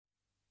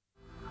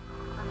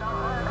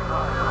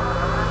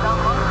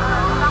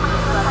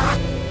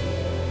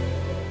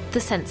The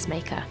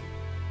Sensemaker.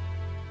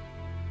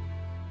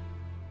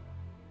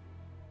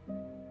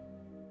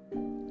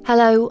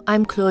 Hello,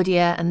 I'm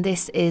Claudia and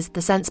this is The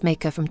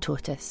Sensemaker from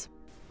Tortoise.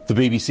 The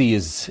BBC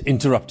is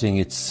interrupting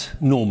its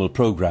normal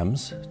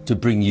programmes to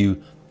bring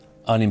you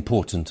an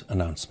important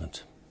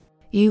announcement.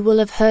 You will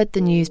have heard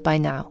the news by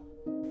now.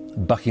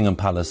 Buckingham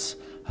Palace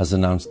has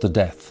announced the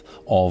death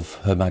of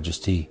Her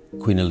Majesty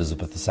Queen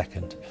Elizabeth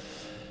II.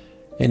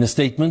 In a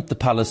statement, the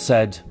palace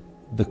said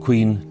the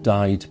Queen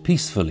died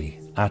peacefully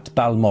at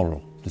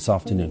Balmoral this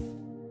afternoon.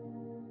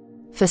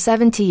 For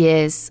 70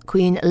 years,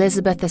 Queen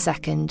Elizabeth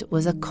II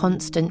was a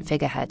constant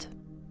figurehead.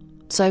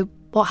 So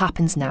what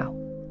happens now?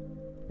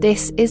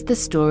 This is the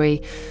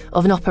story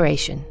of an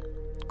operation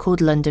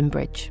called London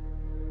Bridge.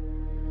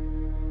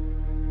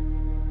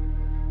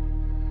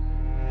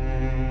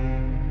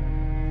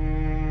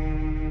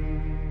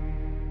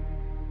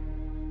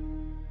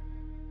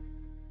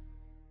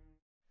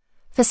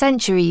 For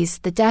centuries,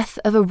 the death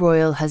of a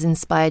royal has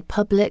inspired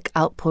public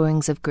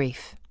outpourings of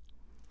grief.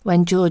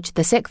 When George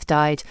VI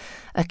died,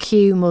 a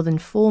queue more than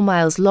 4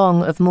 miles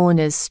long of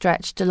mourners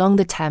stretched along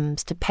the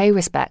Thames to pay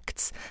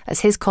respects as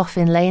his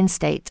coffin lay in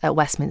state at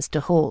Westminster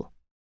Hall.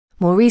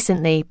 More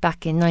recently,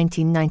 back in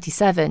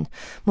 1997,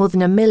 more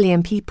than 1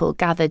 million people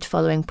gathered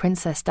following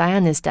Princess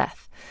Diana's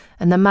death,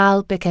 and the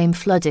Mall became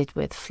flooded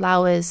with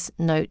flowers,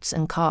 notes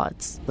and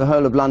cards. The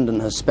whole of London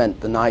has spent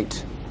the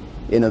night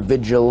in a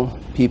vigil.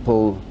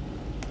 People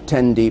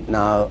 10 deep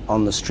now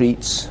on the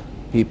streets,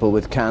 people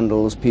with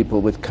candles,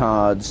 people with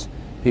cards,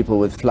 people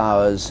with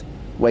flowers,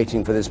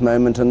 waiting for this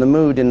moment. And the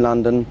mood in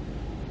London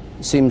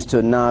seems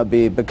to now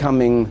be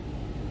becoming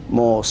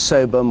more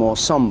sober, more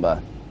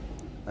sombre.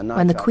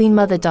 When the Queen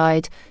Mother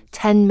died,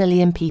 10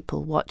 million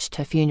people watched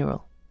her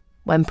funeral.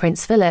 When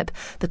Prince Philip,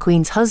 the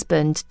Queen's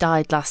husband,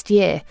 died last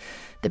year,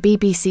 the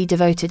BBC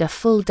devoted a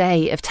full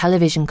day of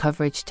television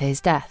coverage to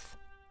his death.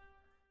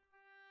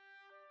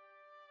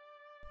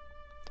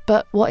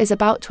 But what is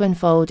about to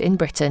unfold in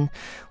Britain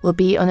will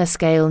be on a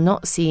scale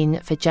not seen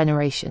for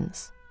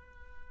generations.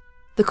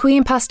 The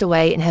Queen passed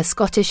away in her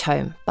Scottish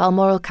home,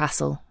 Balmoral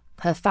Castle,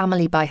 her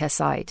family by her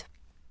side.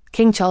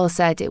 King Charles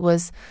said it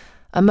was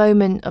a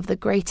moment of the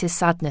greatest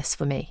sadness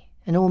for me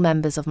and all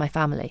members of my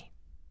family.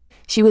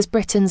 She was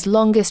Britain's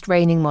longest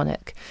reigning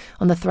monarch,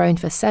 on the throne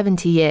for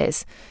 70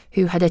 years,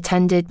 who had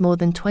attended more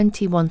than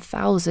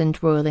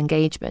 21,000 royal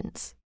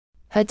engagements.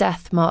 Her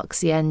death marks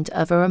the end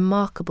of a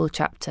remarkable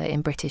chapter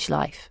in British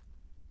life.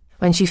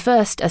 When she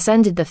first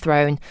ascended the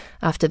throne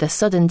after the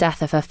sudden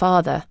death of her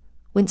father,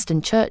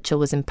 Winston Churchill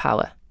was in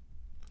power.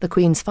 The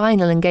Queen's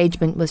final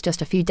engagement was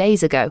just a few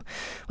days ago,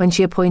 when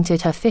she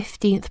appointed her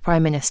 15th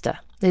Prime Minister,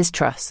 Liz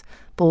Truss,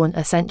 born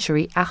a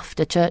century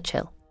after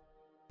Churchill.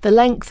 The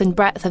length and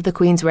breadth of the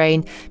Queen's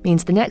reign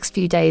means the next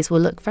few days will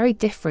look very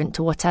different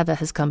to whatever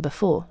has come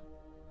before.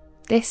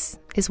 This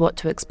is what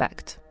to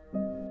expect.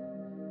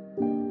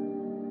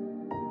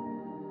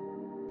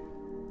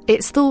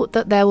 It's thought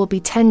that there will be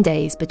 10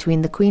 days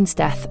between the Queen's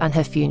death and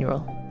her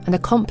funeral, and a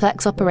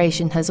complex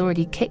operation has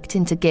already kicked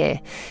into gear,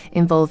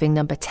 involving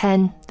Number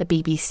 10, the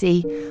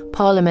BBC,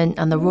 Parliament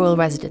and the royal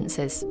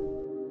residences.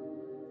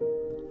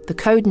 The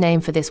code name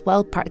for this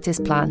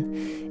well-practiced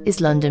plan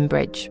is London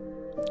Bridge,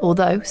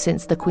 although,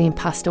 since the Queen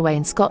passed away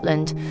in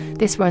Scotland,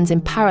 this runs in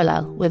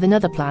parallel with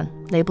another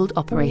plan labelled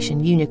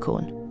Operation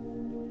Unicorn.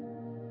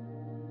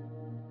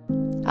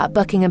 At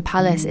Buckingham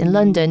Palace in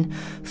London,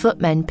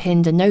 footmen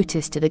pinned a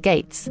notice to the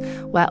gates,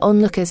 where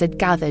onlookers had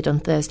gathered on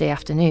Thursday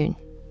afternoon.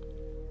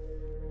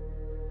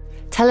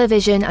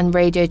 Television and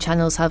radio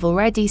channels have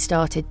already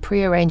started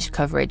pre-arranged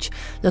coverage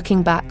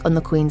looking back on the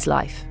Queen's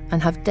life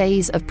and have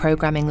days of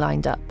programming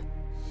lined up.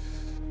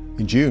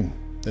 In June,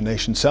 the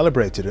nation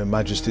celebrated Her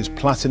Majesty's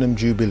Platinum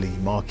Jubilee,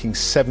 marking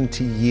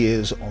 70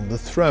 years on the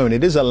throne.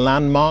 It is a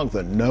landmark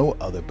that no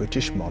other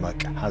British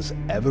monarch has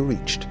ever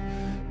reached.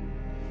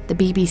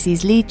 The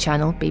BBC's lead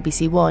channel,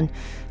 BBC One,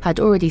 had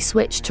already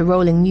switched to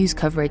rolling news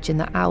coverage in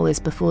the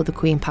hours before the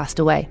Queen passed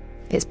away,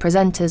 its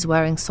presenters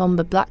wearing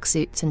sombre black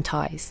suits and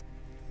ties.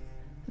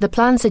 The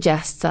plan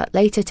suggests that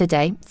later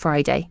today,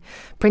 Friday,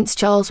 Prince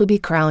Charles will be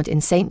crowned in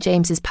St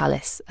James's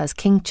Palace as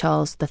King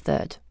Charles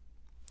III.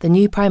 The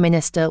new Prime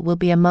Minister will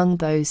be among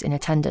those in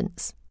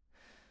attendance.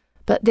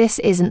 But this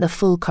isn't the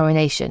full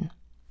coronation.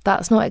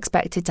 That's not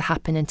expected to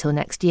happen until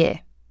next year.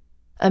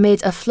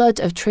 Amid a flood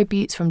of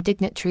tributes from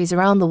dignitaries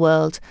around the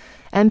world,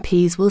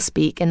 MPs will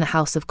speak in the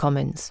House of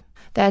Commons.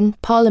 Then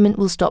Parliament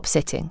will stop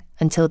sitting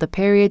until the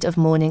period of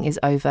mourning is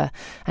over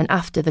and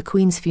after the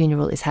Queen's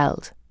funeral is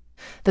held.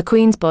 The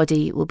Queen's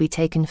body will be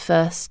taken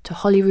first to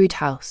Holyrood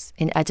House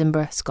in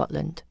Edinburgh,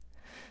 Scotland.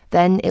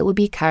 Then it will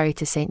be carried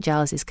to St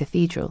Giles's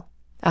Cathedral.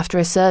 After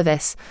a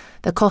service,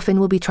 the coffin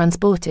will be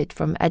transported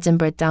from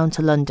Edinburgh down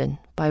to London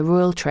by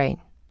royal train,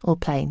 or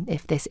plane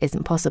if this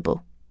isn't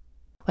possible.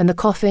 When the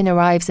coffin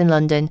arrives in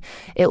London,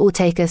 it will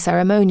take a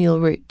ceremonial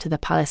route to the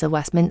Palace of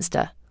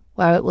Westminster,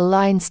 where it will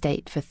lie in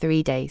state for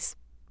 3 days.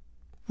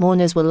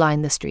 Mourners will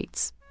line the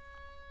streets.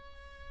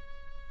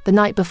 The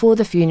night before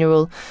the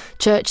funeral,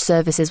 church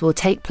services will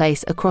take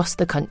place across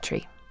the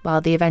country,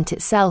 while the event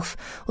itself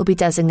will be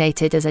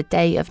designated as a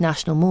day of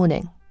national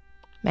mourning.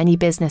 Many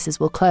businesses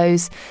will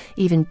close,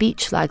 even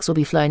beach flags will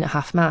be flown at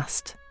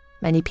half-mast.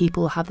 Many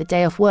people will have the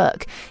day off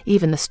work,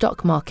 even the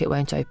stock market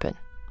won't open.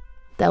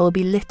 There will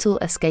be little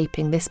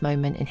escaping this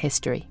moment in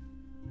history.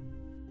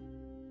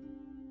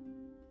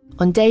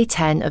 On day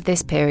 10 of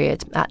this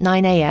period, at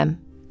 9 a.m,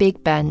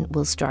 Big Ben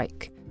will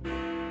strike.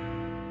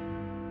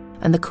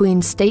 And the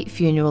Queen's state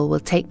funeral will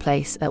take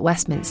place at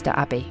Westminster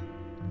Abbey.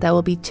 There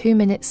will be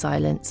 2-minute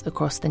silence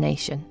across the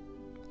nation.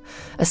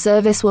 A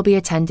service will be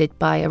attended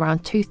by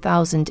around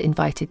 2,000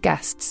 invited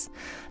guests,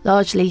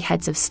 largely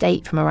heads of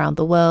state from around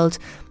the world,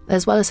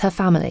 as well as her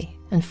family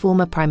and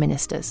former prime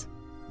ministers.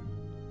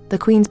 The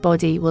Queen's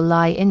body will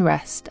lie in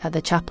rest at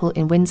the chapel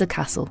in Windsor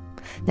Castle,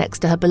 next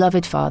to her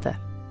beloved father,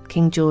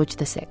 King George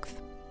VI.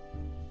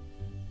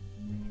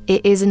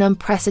 It is an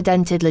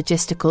unprecedented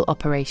logistical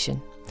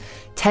operation,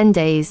 10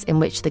 days in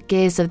which the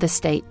gears of the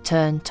state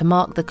turn to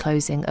mark the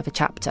closing of a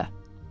chapter.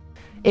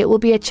 It will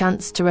be a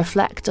chance to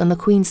reflect on the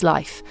Queen's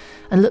life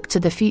and look to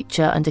the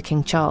future under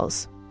King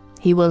Charles.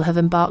 He will have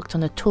embarked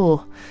on a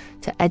tour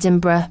to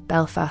Edinburgh,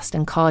 Belfast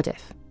and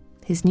Cardiff,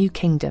 his new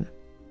kingdom.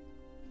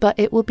 But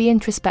it will be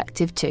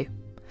introspective too,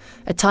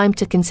 a time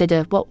to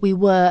consider what we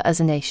were as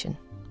a nation,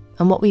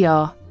 and what we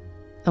are,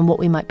 and what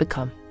we might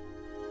become.